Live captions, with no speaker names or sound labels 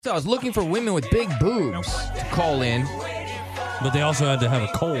I was looking for women with big boobs to call in. But they also had to have a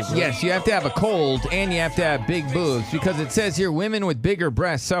cold. Right? Yes, you have to have a cold and you have to have big boobs because it says here women with bigger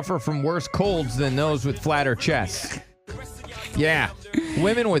breasts suffer from worse colds than those with flatter chests. Yeah.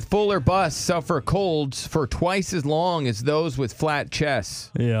 Women with fuller busts suffer colds for twice as long as those with flat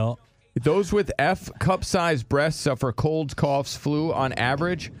chests. Yeah. Those with F cup-sized breasts suffer colds, coughs, flu on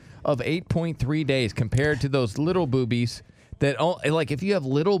average of 8.3 days compared to those little boobies that, like if you have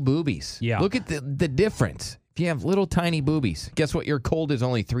little boobies, look at the difference. If you have little tiny boobies, guess what? Your cold is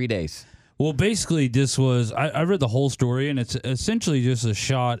only 3 days. Well, basically, this was, I read the whole story, and it's essentially just a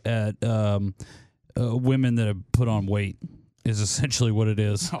shot at women that have put on weight is essentially what it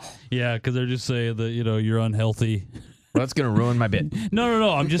is. Oh. Yeah, because they're just saying that, you're unhealthy. Well, that's going to ruin my bit.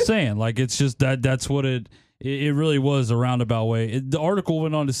 No. I'm just saying, like, it's just that's what it really was, a roundabout way. The article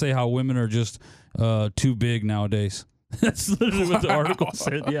went on to say how women are just too big nowadays. That's literally what the article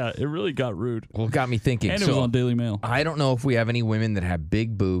said. Yeah, it really got rude. Well, it got me thinking. And it was on Daily Mail. I don't know if we have any women that have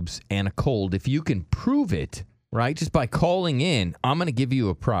big boobs and a cold. If you can prove it, right, just by calling in, I'm going to give you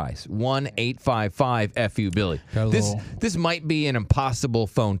a prize. 1-855-FU-Billy. This might be an impossible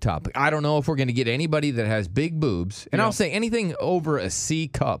phone topic. I don't know if we're going to get anybody that has big boobs. And I'll say anything over a C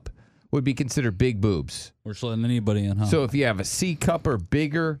cup would be considered big boobs. We're just letting anybody in, huh? So if you have a C cup or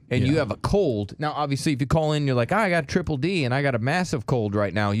bigger and you have a cold, now obviously if you call in, you're like, I got triple D and I got a massive cold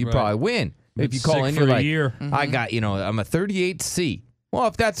right now, you probably win. If you call in, you're like, I got, I'm a 38C. Well,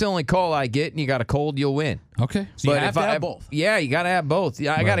 if that's the only call I get and you got a cold, you'll win. Okay. So but you have to have both. Yeah, you got to have both.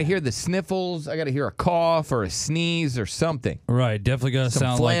 Yeah, I got to hear the sniffles. I got to hear a cough or a sneeze or something. Right. Definitely got to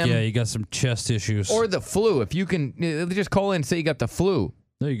sound phlegm. Like, you got some chest issues. Or the flu. If you can just call in and say you got the flu.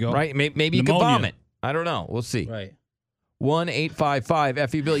 There you go. Right? Maybe you can vomit. I don't know. We'll see. Right.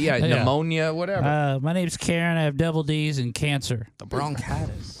 1-855-FU-Billy. Yeah, pneumonia, whatever. My name's Karen. I have double D's and cancer. The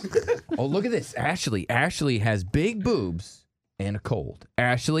bronchitis. Oh, look at this. Ashley. Ashley has big boobs and a cold.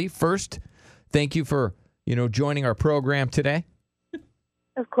 Ashley, first, thank you for, joining our program today.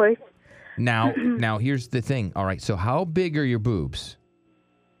 Of course. Now here's the thing. All right, so how big are your boobs?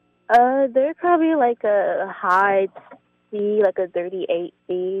 They're probably like a high C, like a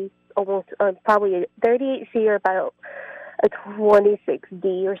 38C, almost probably a 38C or about a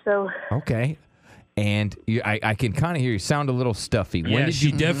 26D or so. Okay. And I can kind of hear you sound a little stuffy. Yeah,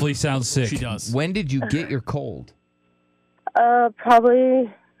 she definitely sounds sick. She does. When did you get your cold?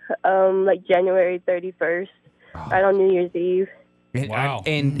 Probably like January 31st, right on New Year's Eve. Wow.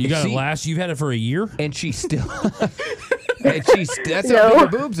 And you got it last? You've had it for a year? And she still... that's how big her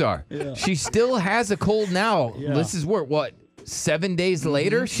boobs are. Yeah. She still has a cold now. Yeah. This is what 7 days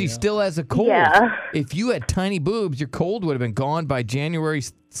later? She still has a cold. Yeah. If you had tiny boobs, your cold would have been gone by January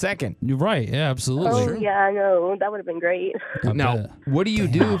 2nd. You're right. Yeah, absolutely. Oh, yeah, I know. That would have been great. Now, what do you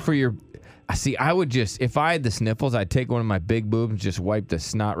do for your... See, I would just... If I had the sniffles, I'd take one of my big boobs and just wipe the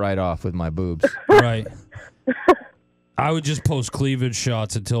snot right off with my boobs. Right. I would just post cleavage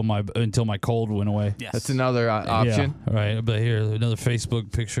shots until my cold went away. Yes. That's another option. Yeah, right. But here, another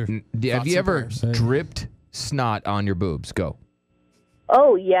Facebook picture. Have you ever dripped snot on your boobs? Go.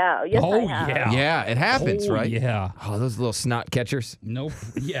 Oh, yeah. Yes, I have. Yeah. Yeah, it happens, right? Yeah. Oh, those little snot catchers. Nope.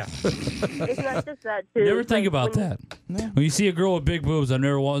 Yeah. It's not just that, too. Never think about that. No. When you see a girl with big boobs, I've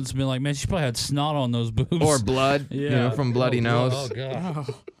never once been like, man, she probably had snot on those boobs. Or blood, from bloody nose. Oh,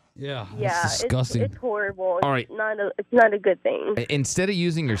 God. Yeah, it's disgusting. It's horrible. All right. It's not a good thing. Instead of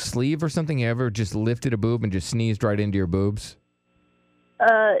using your sleeve or something, you ever just lifted a boob and just sneezed right into your boobs?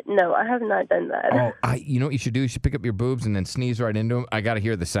 No, I have not done that. Oh, you know what you should do? You should pick up your boobs and then sneeze right into them. I got to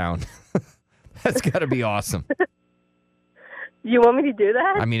hear the sound. That's got to be awesome. You want me to do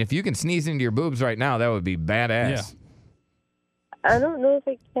that? I mean, if you can sneeze into your boobs right now, that would be badass. Yeah. I don't know if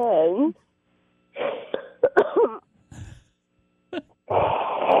I can.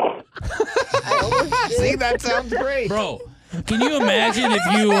 See, that sounds great. Bro, can you imagine if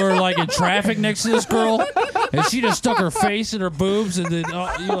you were like in traffic next to this girl and she just stuck her face in her boobs and then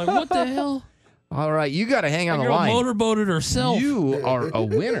you're like, what the hell? All right, you got to hang on the girl line. Motorboated herself. You are a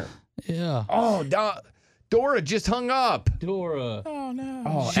winner. Yeah. Oh, Dora just hung up. Dora. Oh, no.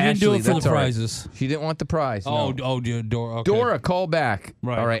 Oh, she didn't do it for the prizes. She didn't want the prize. No. Dora. Okay. Dora, call back.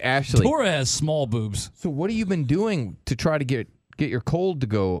 Right. All right, Ashley. Dora has small boobs. So what have you been doing to try to get your cold to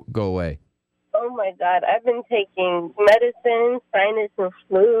go away? Oh, my God. I've been taking medicine, sinus and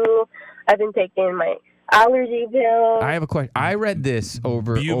flu. I've been taking my allergy pills. I have a question. I read this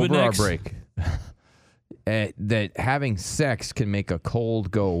over our break. That having sex can make a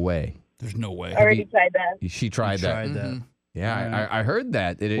cold go away. There's no way. I already tried that. She tried that. Mm-hmm. Yeah, I heard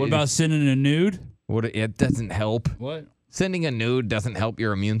that. What about sending a nude? It doesn't help. What? sending a nude doesn't help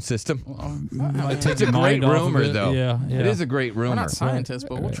your immune system. Might take It's a your great mind off of rumor, it. though. Yeah, yeah. It is a great rumor. We're not scientists,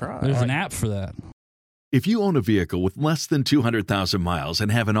 but we'll try. There's an app for that. If you own a vehicle with less than 200,000 miles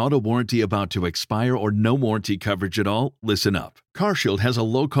and have an auto warranty about to expire or no warranty coverage at all, listen up. CarShield has a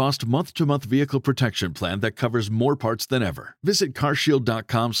low-cost month-to-month vehicle protection plan that covers more parts than ever. Visit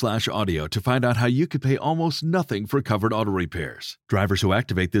carshield.com/audio to find out how you could pay almost nothing for covered auto repairs. Drivers who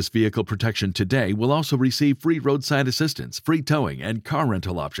activate this vehicle protection today will also receive free roadside assistance, free towing, and car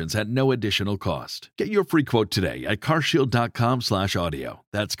rental options at no additional cost. Get your free quote today at carshield.com/audio.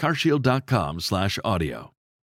 That's carshield.com/audio.